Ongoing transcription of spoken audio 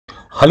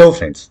Hello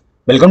friends,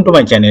 welcome to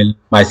my channel,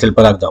 myself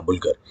Parag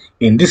Dambulkar.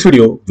 In this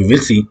video, we will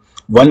see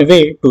one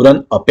way to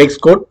run Apex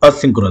code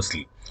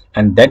asynchronously,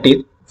 and that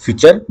is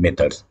feature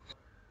methods.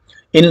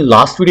 In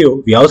last video,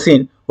 we have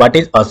seen what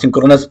is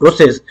asynchronous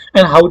process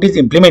and how it is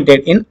implemented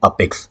in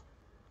Apex.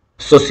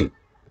 So see,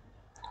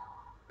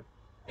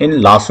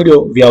 in last video,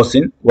 we have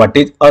seen what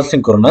is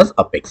asynchronous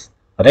Apex,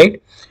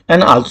 right?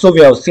 And also we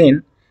have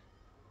seen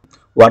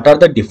what are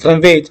the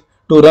different ways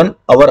to run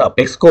our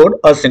Apex code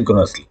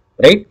asynchronously,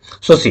 right?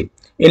 So see,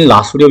 in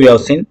last video we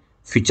have seen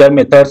feature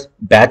methods,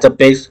 batch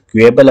Apex,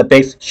 queuable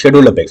Apex,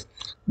 schedule Apex.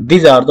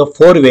 These are the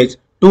 4 ways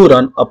to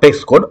run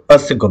Apex code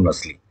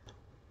asynchronously.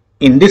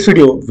 In this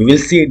video, we will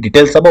see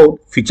details about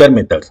feature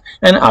methods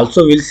and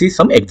also we will see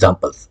some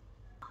examples.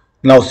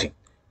 Now see,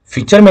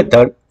 feature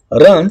method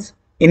runs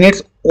in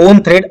its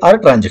own thread or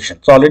transaction.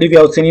 So already we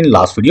have seen in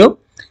last video.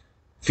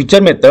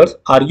 Feature methods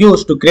are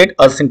used to create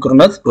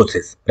asynchronous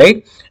process,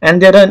 right?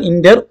 And they run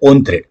in their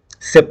own thread,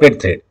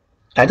 separate thread,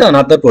 as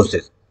another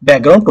process,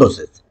 background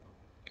process.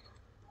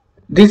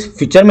 These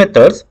feature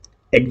methods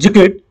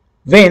execute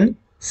when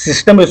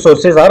system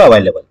resources are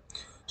available.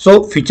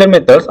 So feature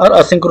methods are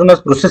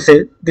asynchronous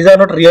processes. These are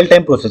not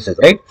real-time processes,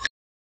 right?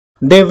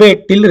 They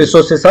wait till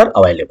resources are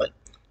available.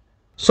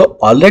 So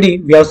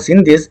already we have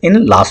seen this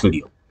in last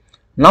video.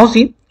 Now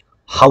see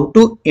how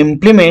to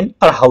implement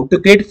or how to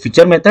create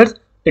feature methods.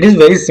 It is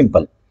very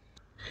simple.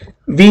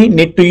 We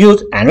need to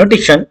use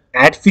annotation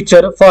add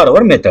feature for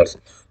our methods.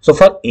 So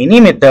for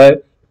any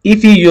method,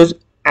 if you use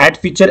add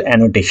feature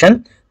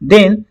annotation,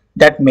 then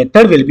that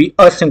method will be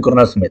a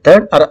synchronous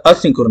method or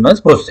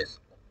asynchronous process.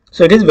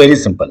 So it is very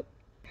simple.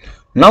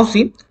 Now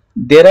see,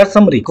 there are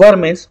some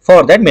requirements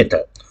for that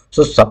method.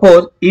 So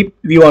suppose if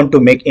we want to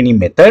make any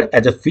method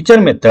as a feature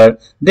method,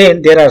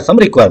 then there are some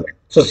requirements.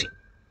 So see,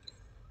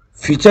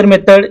 feature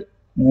method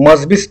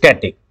must be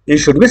static. It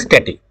should be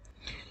static.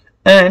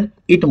 And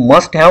it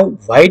must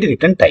have wide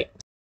return type.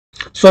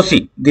 So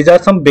see, these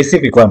are some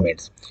basic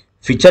requirements.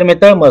 Feature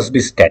method must be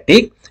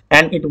static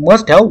and it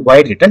must have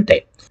wide return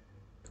type.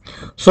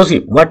 So see,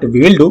 what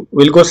we will do,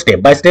 we'll go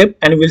step by step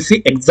and we'll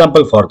see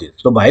example for this.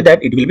 So by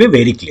that it will be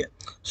very clear.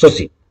 So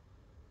see,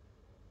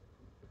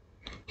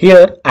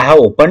 here I have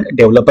opened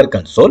developer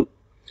console.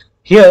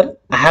 Here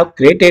I have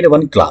created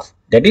one class,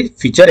 that is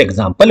feature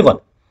example 1.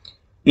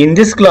 In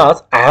this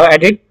class I have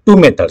added 2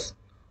 methods.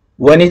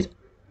 One is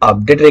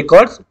update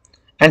records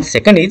and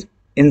second is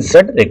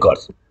insert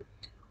records.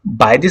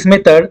 By this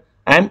method,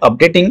 I am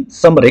updating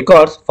some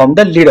records from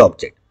the lead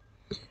object.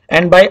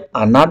 And by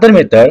another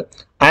method,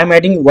 I am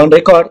adding one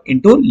record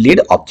into lead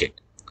object.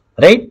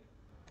 Right?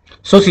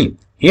 So see,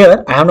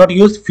 here I have not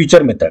used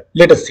feature method.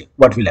 Let us see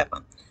what will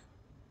happen.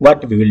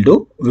 What we will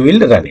do, we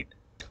will run it.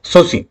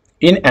 So see,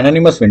 in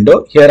anonymous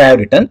window, here I have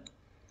written,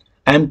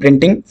 I am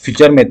printing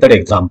feature method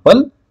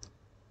example.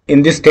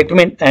 In this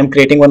statement, I am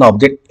creating one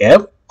object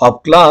f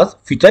of class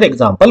feature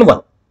example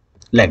 1.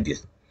 Like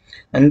this,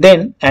 and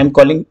then I am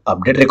calling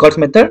update records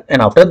method, and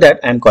after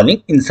that I am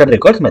calling insert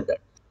records method.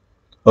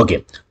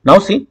 Okay, now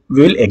see,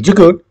 we will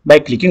execute by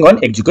clicking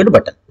on execute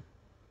button.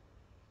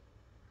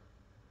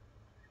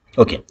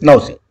 Okay, now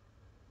see.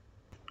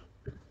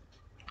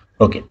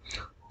 Okay,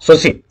 so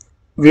see,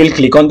 we will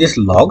click on this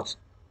logs.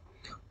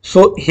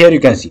 So here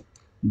you can see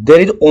there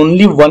is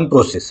only one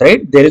process,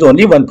 right? There is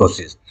only one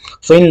process.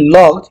 So in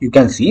logs you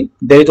can see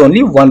there is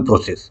only one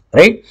process,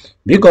 right?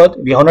 Because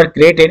we have not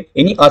created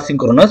any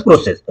asynchronous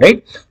process,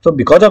 right? So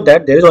because of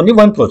that there is only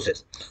one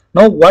process.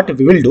 Now what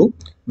we will do,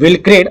 we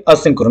will create a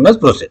synchronous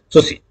process. So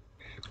see,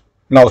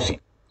 now see,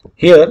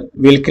 here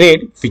we will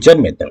create feature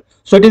method.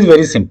 So it is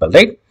very simple,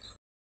 right?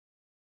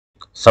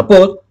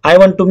 Suppose I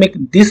want to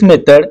make this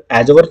method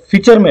as our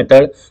feature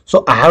method,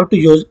 so I have to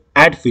use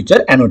add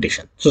feature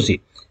annotation. So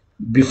see,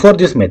 before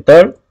this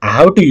method I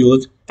have to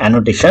use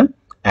annotation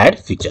add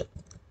feature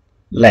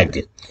like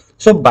this.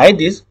 So by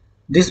this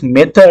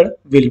method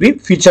will be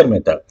feature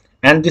method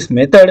and this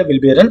method will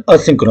be run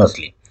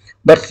asynchronously.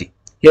 But see,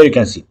 here you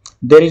can see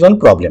there is one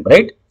problem,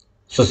 right?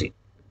 So see,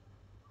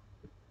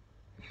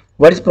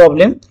 what is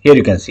problem? Here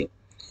you can see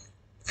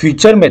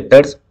feature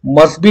methods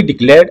must be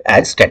declared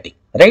as static,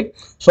 right?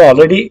 So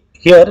already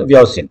here we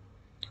have seen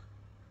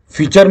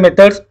feature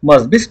methods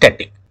must be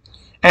static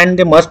and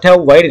they must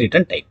have wide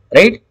return type,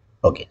 right?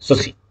 Okay, so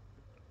see,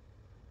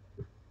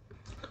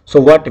 so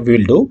what we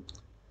will do,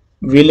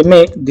 we will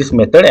make this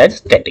method as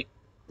static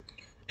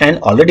and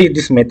already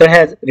this method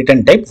has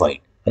return type void,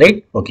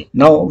 right? Okay,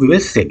 now we will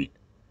save it.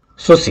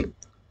 So see,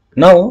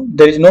 now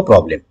there is no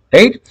problem,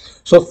 right?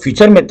 So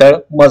feature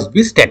method must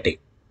be static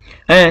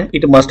and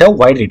it must have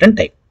wide return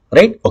type,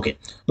 right? Okay,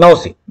 now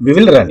see, we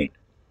will run it.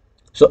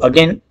 So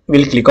again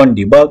we'll click on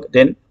debug,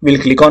 then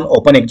we'll click on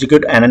open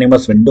execute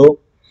anonymous window.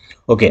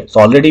 Okay,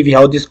 so already we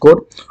have this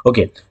code.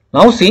 Okay,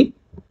 now see,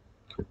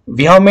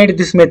 we have made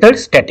this method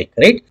static,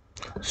 right?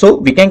 So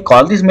we can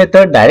call this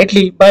method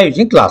directly by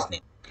using class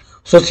name.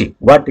 So see,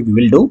 what we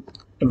will do,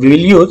 we will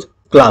use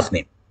class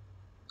name.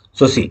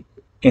 So see,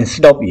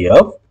 instead of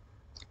ef,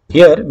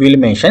 here we will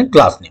mention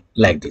class name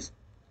like this.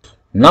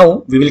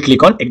 Now we will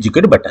click on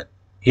execute button.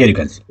 Here you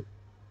can see.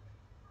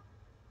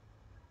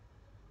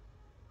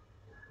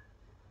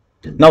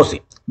 Now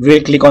see, we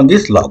will click on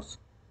these logs.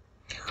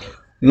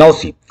 Now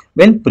see,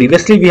 when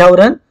previously we have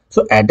run,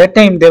 so at that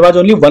time there was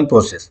only one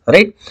process,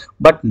 right?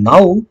 But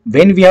now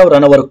when we have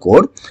run our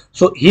code,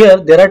 so here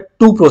there are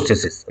two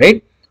processes,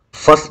 right?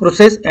 First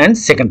process and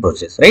second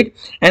process, right?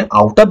 And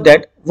out of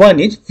that, one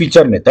is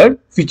feature method,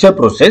 feature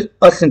process,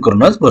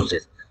 asynchronous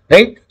process,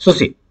 right? So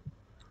see,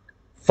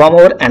 from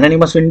our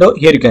anonymous window,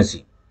 here you can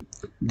see,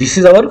 this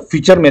is our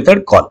feature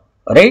method call,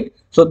 right?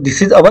 So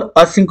this is our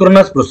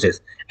asynchronous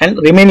process and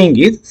remaining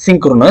is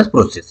synchronous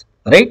process,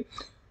 right?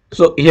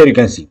 So here you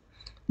can see,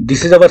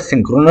 this is our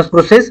synchronous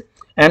process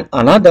and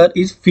another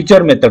is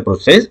feature method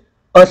process,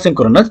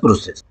 asynchronous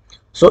process.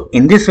 So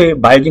in this way,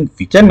 by using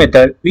feature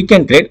method, we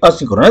can create a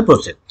synchronous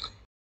process.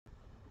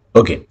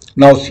 Okay,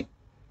 now see,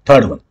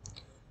 third one.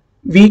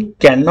 We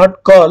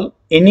cannot call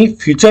any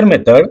feature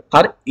method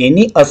or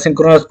any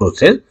asynchronous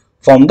process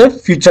from the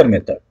feature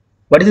method.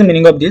 What is the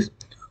meaning of this?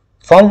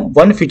 From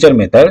one feature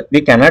method,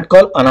 we cannot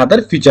call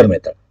another feature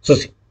method. So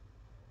see,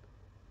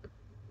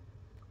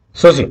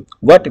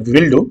 what we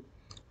will do,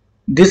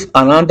 this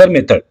another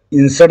method,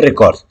 insert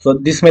records. So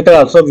this method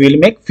also will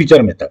make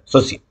feature method.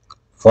 So see,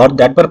 for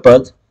that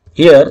purpose,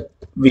 here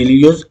we will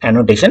use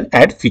annotation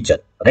add feature,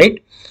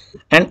 right?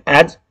 And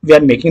as we are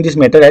making this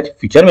method as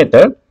feature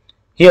method,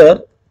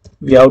 here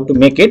we have to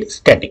make it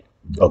static.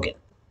 Okay,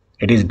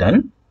 it is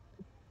done.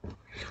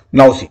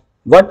 Now see,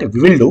 what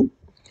we will do,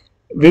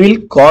 we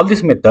will call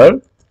this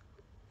method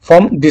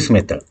from this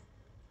method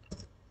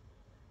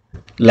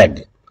like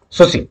this.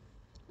 So see,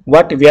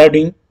 what we are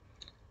doing,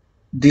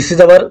 this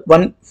is our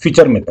one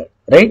feature method,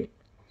 right?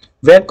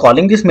 We are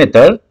calling this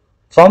method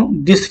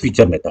from this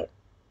feature method,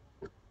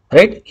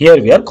 right? Here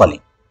we are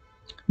calling.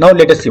 Now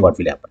let us see what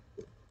will happen.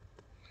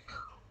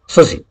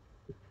 So see,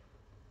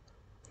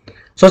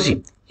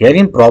 here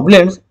in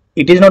problems,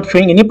 it is not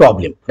showing any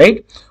problem,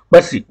 right?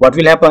 But see what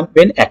will happen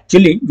when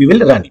actually we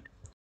will run it.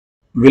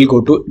 We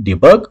will go to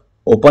debug,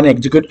 open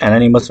execute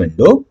anonymous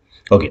window.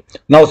 Okay,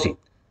 now see,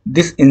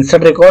 this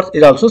insert records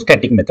is also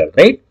static method,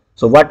 right?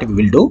 So what we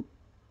will do,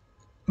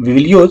 we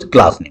will use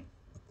class name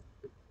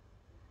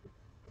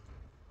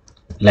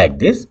like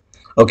this.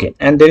 Okay,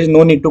 and there is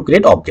no need to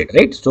create object,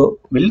 right? So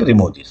we'll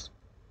remove this.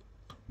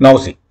 Now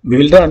see, we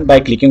will run by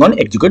clicking on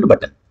execute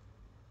button.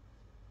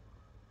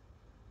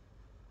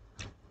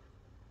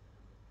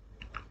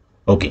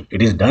 Okay,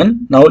 it is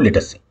done. Now let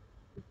us see.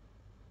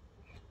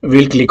 We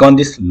will click on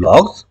this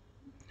logs.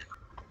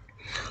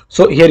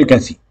 So here you can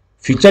see,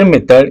 feature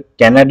method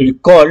cannot be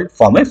called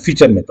from a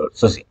feature method.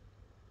 So see,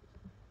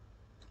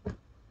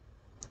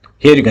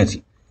 here you can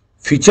see,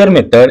 feature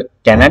method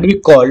cannot be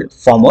called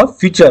from a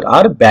feature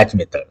or batch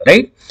method,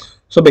 right?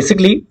 So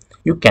basically,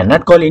 you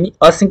cannot call any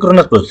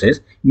asynchronous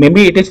process.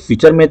 Maybe it is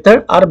feature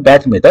method or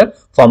batch method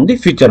from the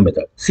feature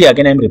method. See,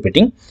 again I am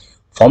repeating,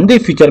 from the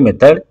feature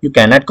method, you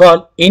cannot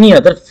call any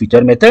other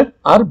feature method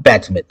or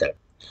batch method.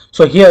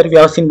 So here we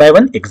have seen by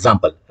one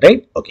example,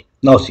 right? Okay,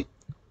 now see,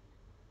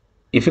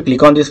 if you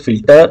click on this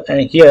filter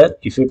and here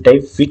if you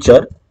type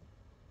feature,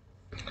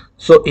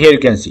 so here you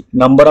can see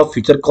number of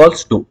feature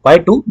calls 2. Why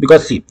 2?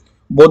 Because see,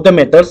 both the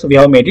methods we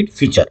have made it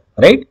feature,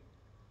 right?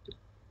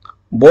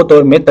 Both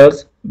our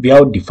methods we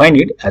have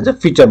defined it as a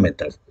feature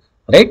method,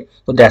 right?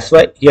 So that's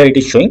why here it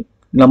is showing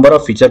number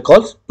of feature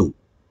calls 2.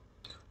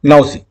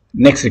 Now see,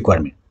 next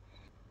requirement,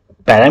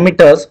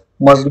 parameters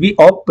must be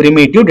of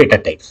primitive data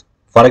types.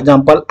 For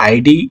example,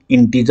 id,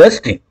 integer,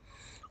 string,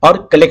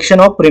 or collection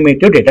of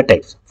primitive data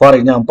types. For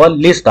example,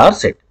 list or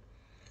set,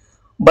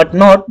 but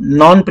not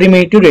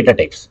non-primitive data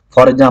types.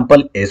 For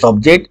example, S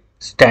object,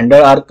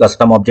 standard or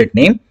custom object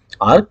name,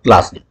 or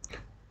class name.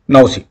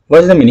 Now see, what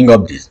is the meaning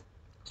of this?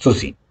 So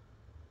see,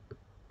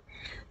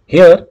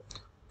 here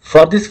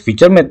for this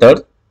feature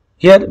method,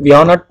 here we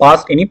have not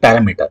passed any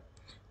parameter.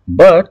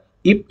 But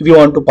if we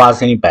want to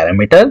pass any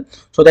parameter,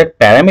 so that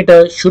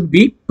parameter should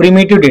be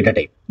primitive data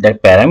type.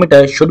 That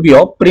parameter should be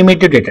of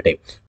primitive data type.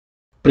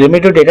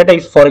 Primitive data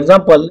types, for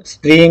example,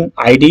 string,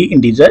 id,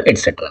 integer,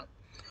 etc.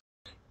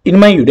 In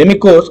my Udemy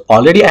course,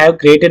 already I have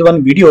created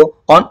one video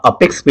on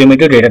Apex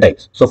primitive data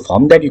types. So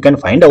from that you can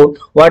find out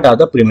what are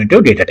the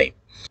primitive data types.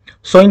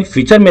 So in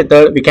feature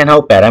method, we can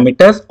have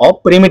parameters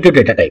of primitive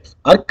data types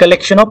or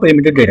collection of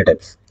primitive data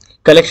types.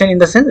 Collection in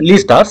the sense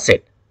list or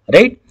set,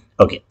 right?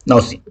 Okay, now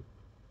see.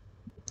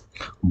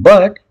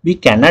 But we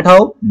cannot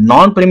have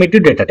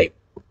non-primitive data type.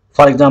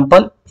 For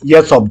example,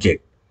 yes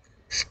object,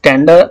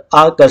 standard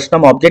or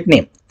custom object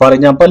name. For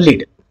example,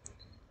 lead,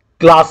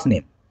 class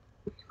name.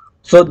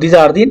 So these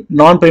are the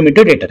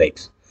non-primitive data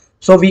types.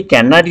 So we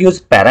cannot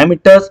use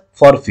parameters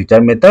for feature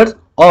methods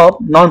of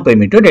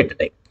non-primitive data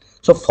type.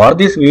 So for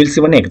this we will see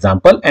one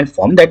example, and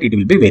from that it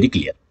will be very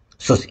clear.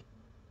 So see,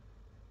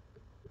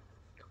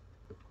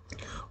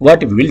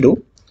 what we will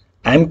do,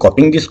 I am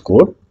copying this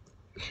code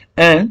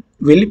and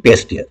will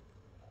paste here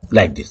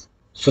like this.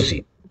 So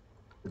see,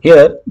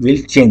 here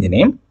we'll change the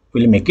name,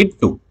 we'll make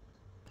it 2.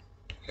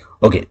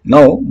 Okay,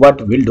 now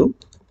what we'll do,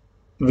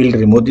 we'll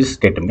remove this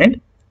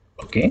statement.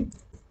 Okay,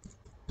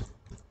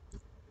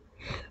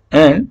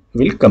 and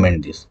we'll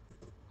comment this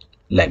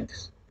like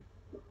this.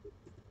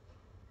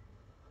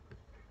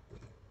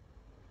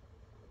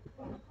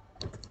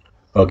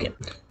 Okay.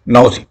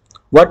 Now see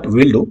what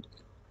we'll do.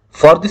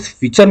 For this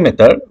feature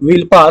method, we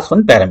will pass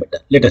one parameter.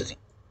 Let us see.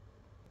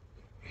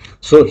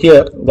 So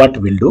here what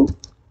we'll do,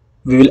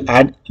 we will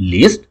add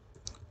list.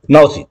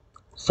 Now see,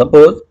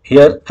 suppose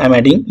here I am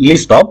adding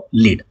list of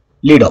lead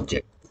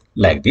object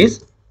like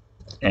this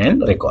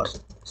and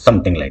records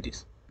something like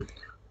this.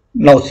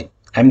 Now see,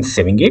 I am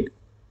saving it.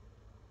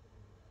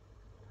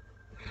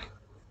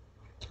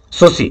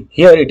 So see,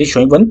 here it is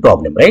showing one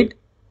problem, right?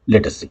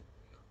 Let us see.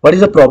 What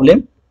is the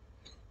problem?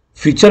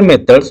 Feature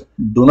methods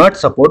do not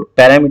support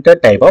parameter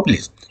type of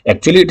list.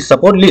 Actually, it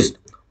support list,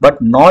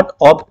 but not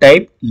of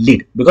type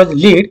lead, because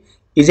lead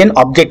is an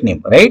object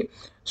name, right?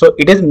 So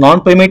it is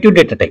non-primitive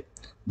data type.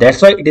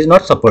 That's why it is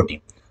not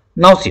supporting.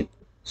 Now see,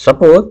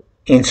 suppose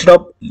instead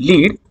of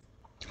lead,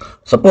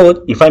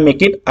 suppose if I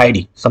make it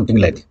ID, something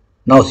like this.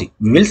 Now see,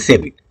 we will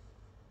save it.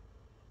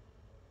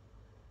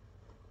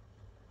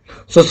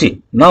 So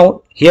see,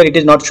 now here it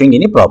is not showing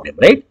any problem,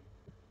 right?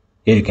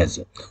 Here you can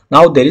see.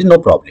 Now there is no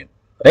problem,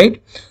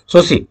 right?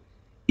 So see,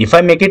 if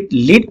I make it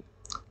lead,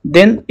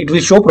 then it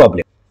will show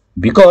problem,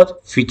 because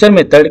feature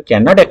method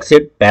cannot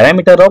accept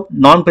parameter of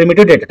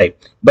non-primitive data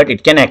type, but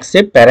it can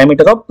accept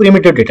parameter of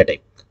primitive data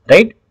type,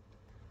 right?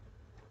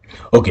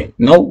 Okay,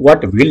 now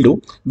what we'll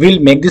do, we'll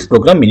make this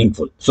program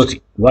meaningful. So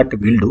see, what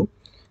we'll do,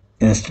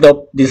 instead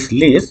of this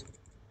list,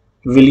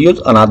 we'll use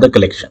another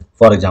collection,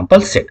 for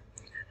example set,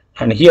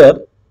 and here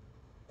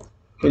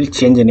we'll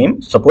change the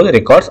name, suppose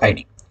records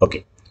ID.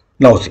 Okay,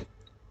 now see,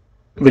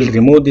 we'll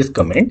remove this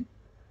comment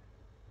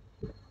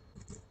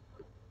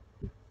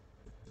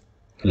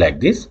like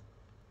this.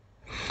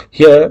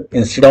 Here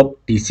instead of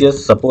TCS,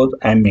 suppose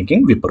I am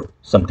making Wipro,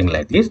 something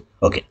like this.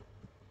 Okay,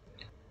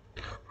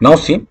 now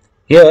see,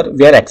 here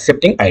we are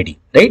accepting ID,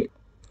 right?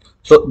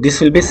 So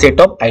this will be set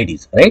of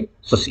IDs, right?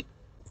 So see,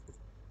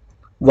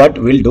 what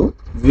we'll do,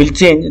 we'll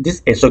change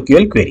this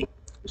SQL query.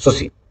 So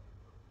see,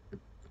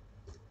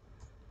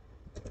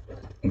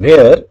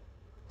 where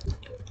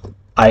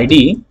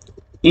ID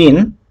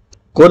in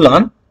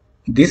colon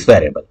this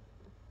variable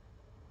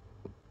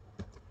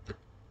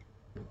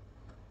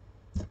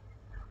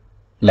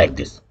like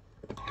this.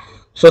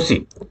 So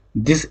see,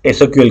 this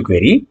SQL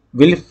query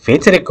will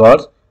fetch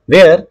records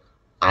where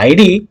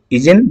ID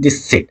is in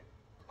this set,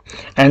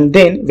 and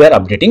then we are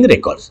updating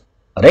records,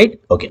 right?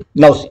 Okay,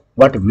 now see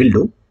what we will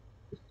do,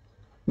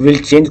 we will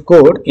change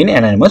code in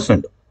anonymous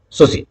window.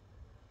 So see,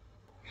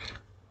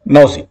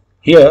 now see,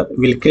 here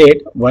we'll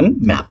create one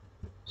map.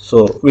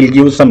 So we'll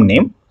give some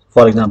name,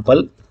 for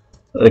example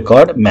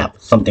record map,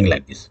 something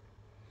like this,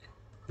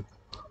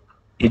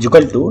 is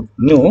equal to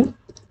new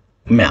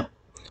map.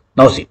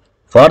 Now see,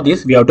 for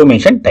this we have to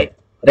mention type,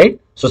 right?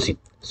 So see,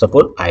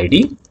 suppose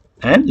ID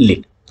and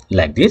lead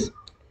like this,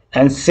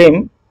 and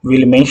same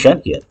we'll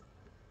mention here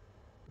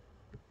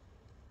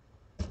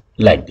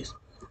like this.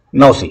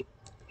 Now see,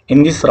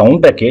 in this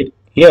round bracket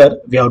here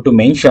we have to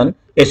mention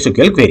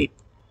SQL query,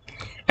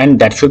 and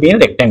that should be in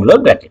rectangular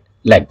bracket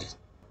like this.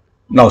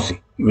 Now see,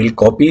 we'll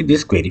copy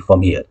this query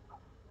from here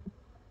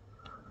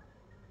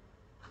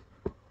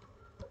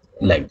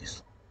like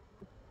this.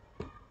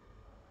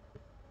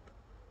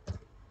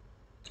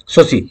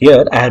 So see,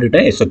 here I have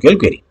written SQL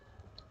query.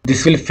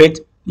 This will fetch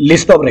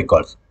list of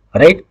records,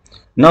 right?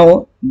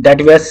 Now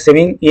that we are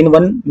saving in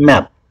one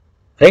map,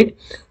 right?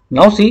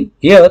 Now see,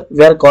 here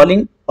we are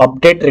calling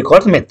update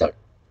records method,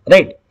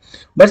 right?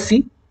 But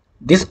see,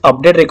 this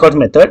update records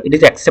method, it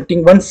is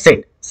accepting one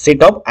set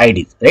of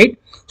IDs, right?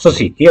 So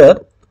see, here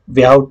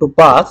we have to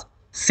pass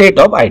set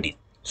of IDs.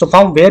 So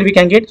from where we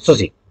can get? So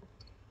see,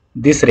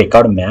 this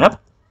record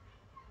map,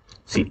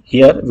 see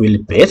here we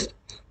will paste,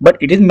 but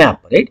it is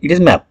map, right? It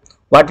is map.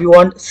 What we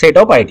want? Set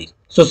of IDs.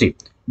 So see,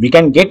 we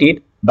can get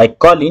it by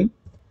calling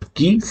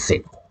key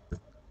set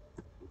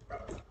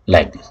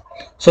like this.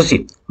 So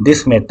see,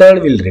 this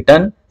method will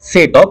return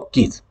set of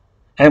keys,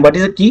 and what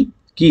is the key?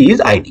 Key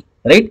is ID,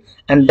 right?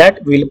 And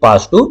that will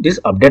pass to this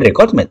update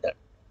records method.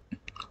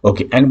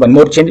 Okay, and one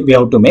more change we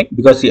have to make,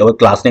 because see, our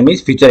class name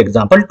is feature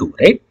example 2,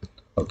 right?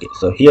 Okay,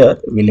 so here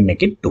we will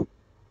make it 2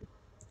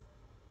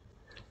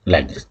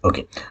 like this.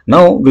 Okay,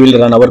 now we will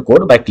run our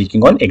code by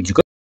clicking on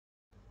execute.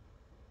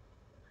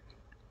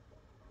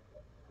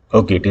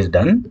 Okay, it is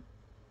done.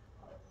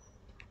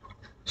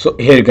 So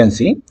here you can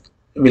see,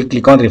 we'll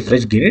click on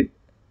refresh grid.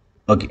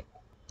 Okay,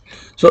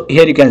 so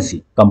here you can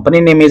see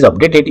company name is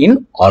updated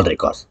in all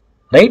records,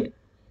 right?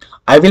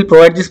 I will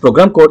provide this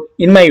program code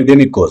in my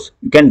Udemy course.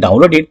 You can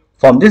download it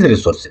from these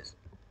resources.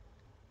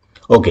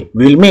 Okay,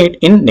 we will meet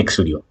in next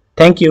video.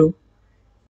 Thank you.